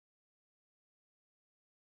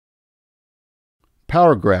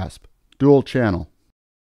Power grasp, dual channel.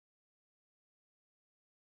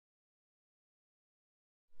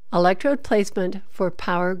 Electrode placement for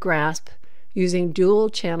power grasp using dual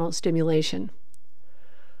channel stimulation.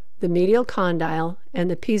 The medial condyle and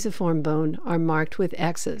the pisiform bone are marked with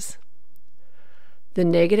X's. The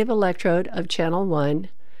negative electrode of channel 1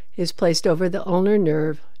 is placed over the ulnar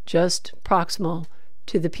nerve just proximal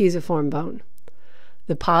to the pisiform bone.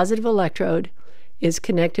 The positive electrode is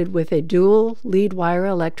connected with a dual leadwire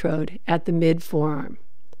electrode at the mid-forearm.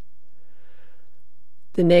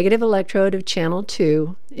 The negative electrode of channel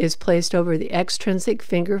 2 is placed over the extrinsic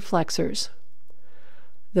finger flexors.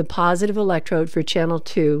 The positive electrode for channel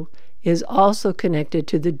 2 is also connected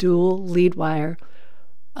to the dual leadwire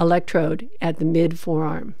electrode at the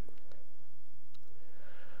mid-forearm.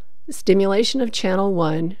 Stimulation of channel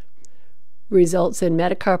 1 results in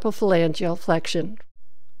metacarpal phalangeal flexion.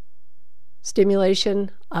 Stimulation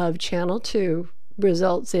of channel 2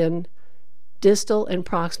 results in distal and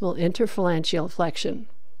proximal interphalangeal flexion.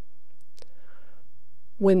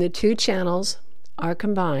 When the two channels are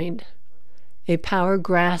combined, a power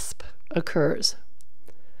grasp occurs.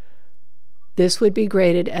 This would be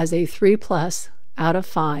graded as a 3+ out of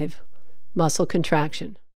 5 muscle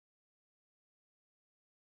contraction.